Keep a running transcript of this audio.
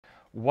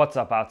What's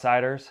up,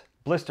 outsiders?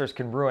 Blisters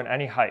can ruin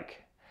any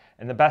hike,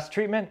 and the best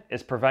treatment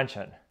is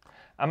prevention.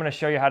 I'm going to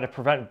show you how to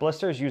prevent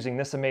blisters using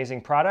this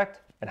amazing product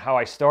and how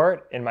I store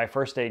it in my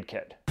first aid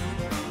kit.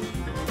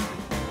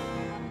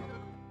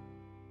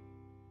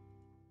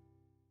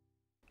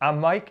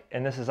 I'm Mike,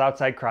 and this is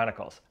Outside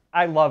Chronicles.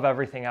 I love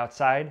everything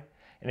outside,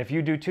 and if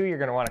you do too, you're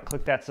going to want to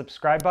click that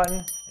subscribe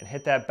button and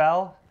hit that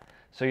bell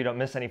so you don't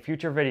miss any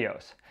future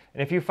videos.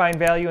 And if you find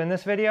value in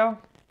this video,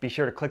 be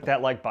sure to click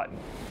that like button.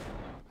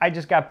 I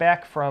just got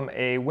back from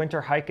a winter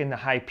hike in the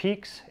high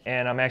peaks,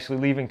 and I'm actually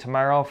leaving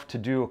tomorrow to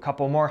do a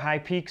couple more high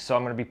peaks, so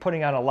I'm going to be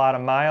putting on a lot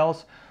of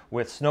miles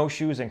with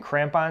snowshoes and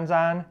crampons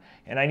on,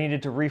 and I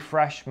needed to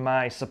refresh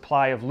my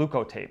supply of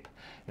Leukotape.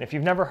 And if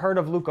you've never heard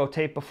of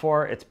Leukotape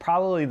before, it's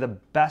probably the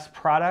best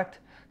product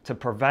to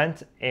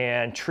prevent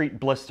and treat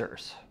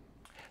blisters.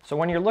 So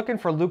when you're looking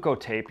for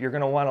Leukotape, you're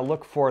going to want to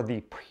look for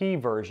the P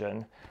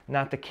version,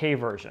 not the K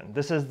version.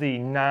 This is the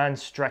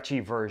non-stretchy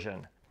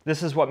version.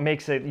 This is what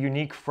makes it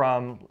unique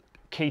from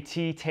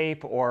KT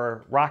tape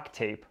or rock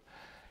tape.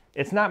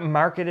 It's not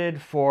marketed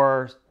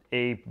for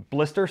a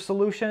blister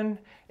solution.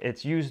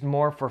 It's used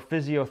more for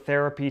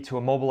physiotherapy to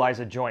immobilize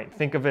a joint.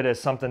 Think of it as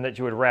something that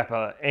you would wrap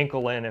an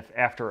ankle in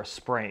after a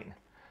sprain.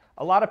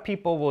 A lot of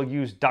people will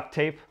use duct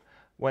tape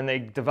when they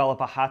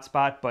develop a hot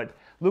spot, but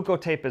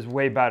Leukotape is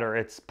way better.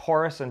 It's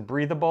porous and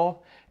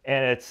breathable,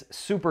 and it's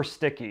super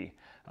sticky.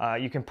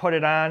 You can put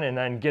it on and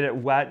then get it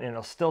wet, and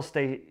it'll still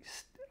stay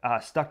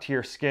stuck to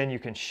your skin. You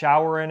can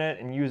shower in it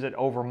and use it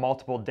over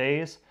multiple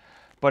days,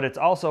 but it's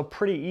also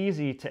pretty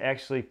easy to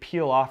actually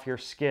peel off your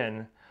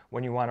skin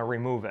when you want to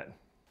remove it.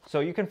 So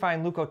you can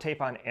find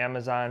Leukotape on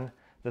Amazon.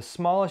 The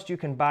smallest you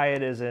can buy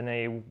it is in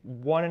a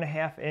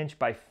 1.5 inch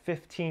by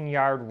 15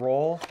 yard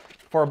roll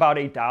for about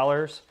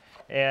 $8,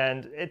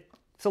 and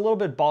it's a little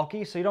bit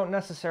bulky, so you don't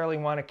necessarily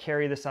want to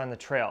carry this on the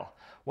trail.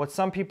 What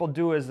some people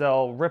do is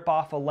they'll rip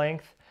off a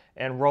length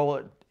and roll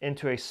it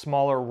into a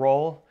smaller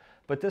roll,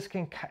 but this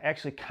can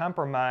actually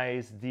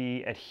compromise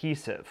the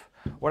adhesive.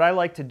 What I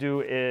like to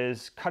do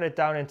is cut it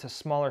down into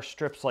smaller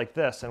strips like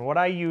this, and what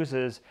I use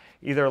is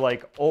either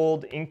like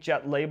old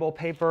inkjet label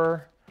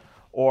paper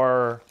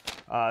or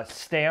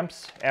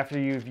stamps. After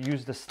you've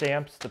used the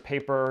stamps, the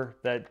paper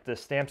that the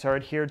stamps are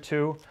adhered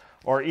to,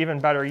 or even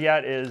better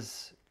yet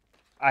is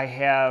I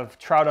have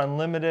Trout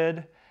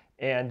Unlimited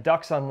and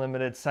Ducks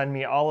Unlimited send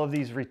me all of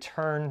these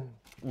return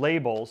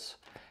labels,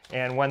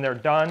 and when they're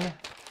done,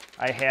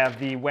 I have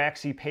the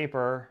waxy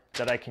paper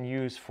that I can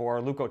use for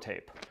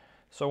Leukotape.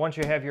 So once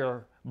you have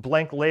your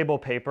blank label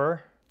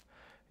paper,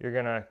 you're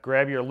gonna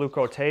grab your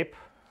Leukotape,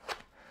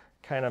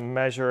 kind of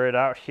measure it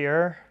out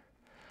here.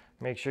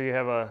 Make sure you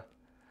have a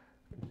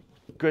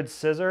good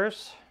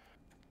scissors.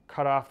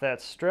 Cut off that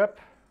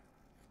strip.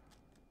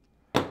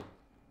 And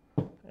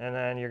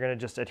then you're gonna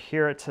just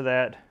adhere it to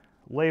that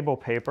label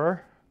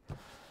paper.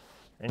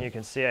 And you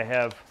can see I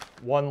have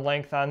one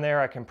length on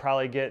there. I can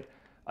probably get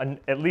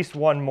at least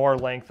one more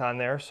length on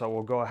there, so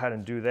we'll go ahead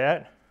and do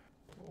that.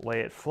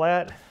 Lay it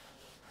flat.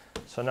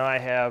 So now I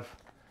have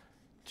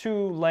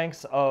 2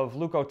 lengths of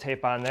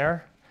Leukotape on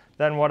there.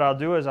 Then what I'll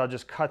do is I'll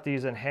just cut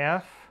these in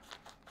half.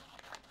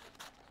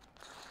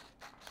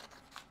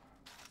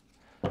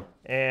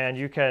 And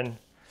you can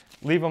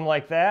leave them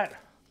like that,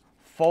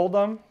 fold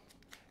them,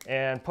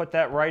 and put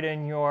that right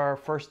in your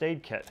first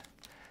aid kit.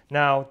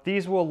 Now,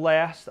 these will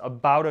last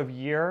about a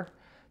year.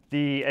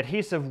 The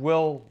adhesive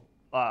will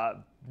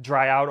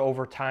dry out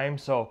over time,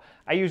 so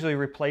I usually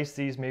replace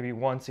these maybe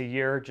once a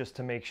year just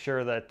to make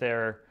sure that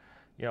they're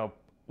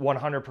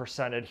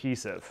 100%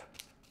 adhesive.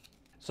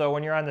 So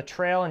when you're on the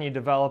trail and you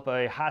develop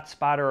a hot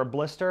spot or a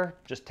blister,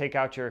 just take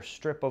out your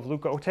strip of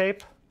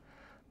Leukotape,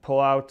 pull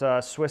out a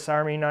Swiss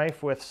Army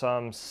knife with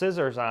some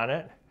scissors on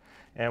it,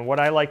 and what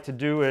I like to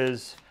do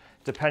is,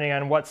 depending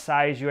on what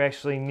size you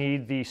actually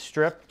need the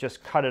strip,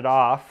 just cut it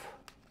off.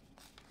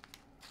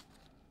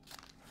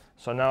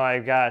 So now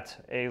I've got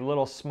a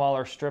little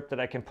smaller strip that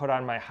I can put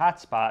on my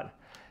hot spot.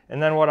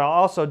 And then what I'll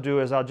also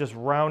do is I'll just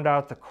round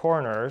out the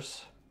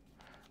corners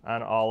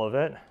on all of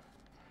it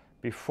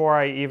before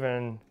I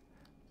even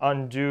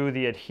undo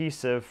the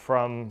adhesive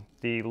from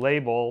the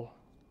label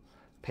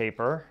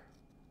paper.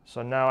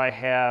 So now I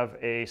have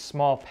a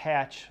small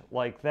patch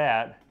like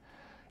that.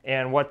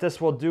 And what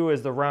this will do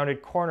is the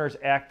rounded corners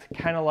act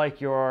kind of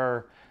like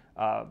your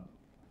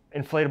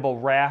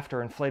inflatable raft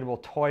or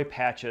inflatable toy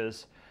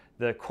patches.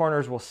 The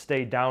corners will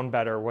stay down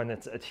better when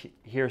it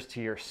adheres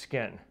to your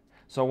skin.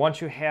 So once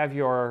you have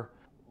your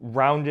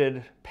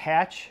rounded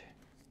patch,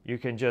 you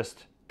can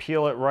just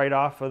peel it right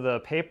off of the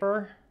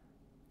paper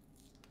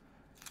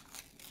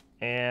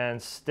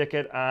and stick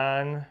it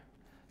on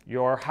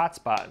your hot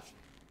spot.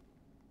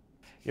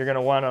 You're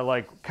gonna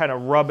wanna kind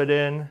of rub it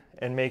in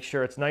and make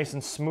sure it's nice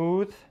and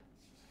smooth,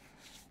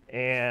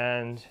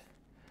 and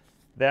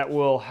that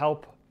will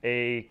help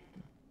a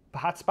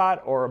hot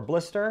spot or a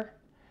blister.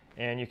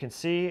 And you can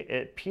see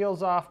it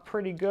peels off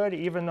pretty good,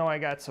 even though I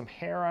got some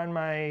hair on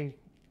my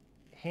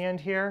hand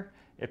here.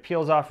 It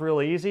peels off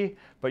really easy,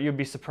 but you'd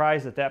be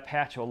surprised that that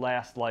patch will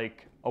last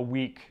like a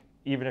week,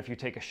 even if you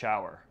take a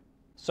shower.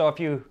 So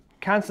if you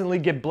constantly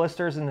get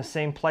blisters in the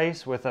same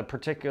place with a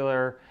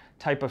particular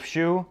type of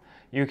shoe,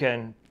 you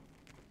can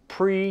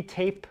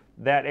pre-tape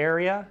that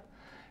area.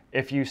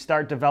 If you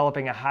start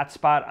developing a hot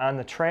spot on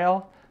the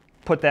trail,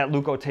 put that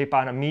Leukotape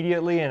on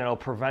immediately and it'll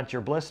prevent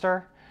your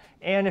blister.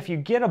 And if you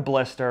get a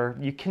blister,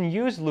 you can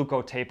use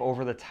Leukotape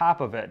over the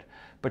top of it,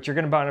 but you're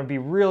going to want to be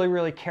really,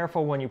 really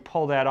careful when you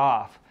pull that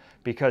off,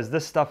 because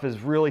this stuff is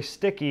really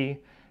sticky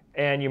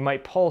and you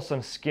might pull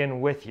some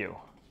skin with you.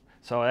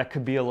 So that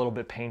could be a little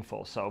bit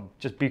painful. So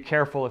just be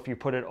careful if you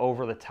put it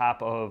over the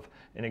top of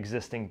an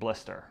existing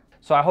blister.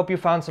 So I hope you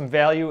found some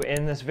value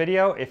in this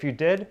video. If you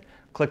did,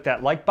 click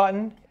that like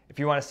button. If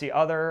you want to see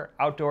other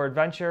outdoor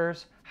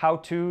adventures,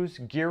 how-tos,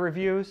 gear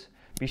reviews,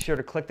 be sure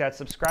to click that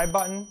subscribe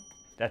button.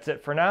 That's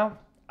it for now.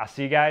 I'll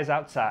see you guys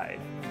outside.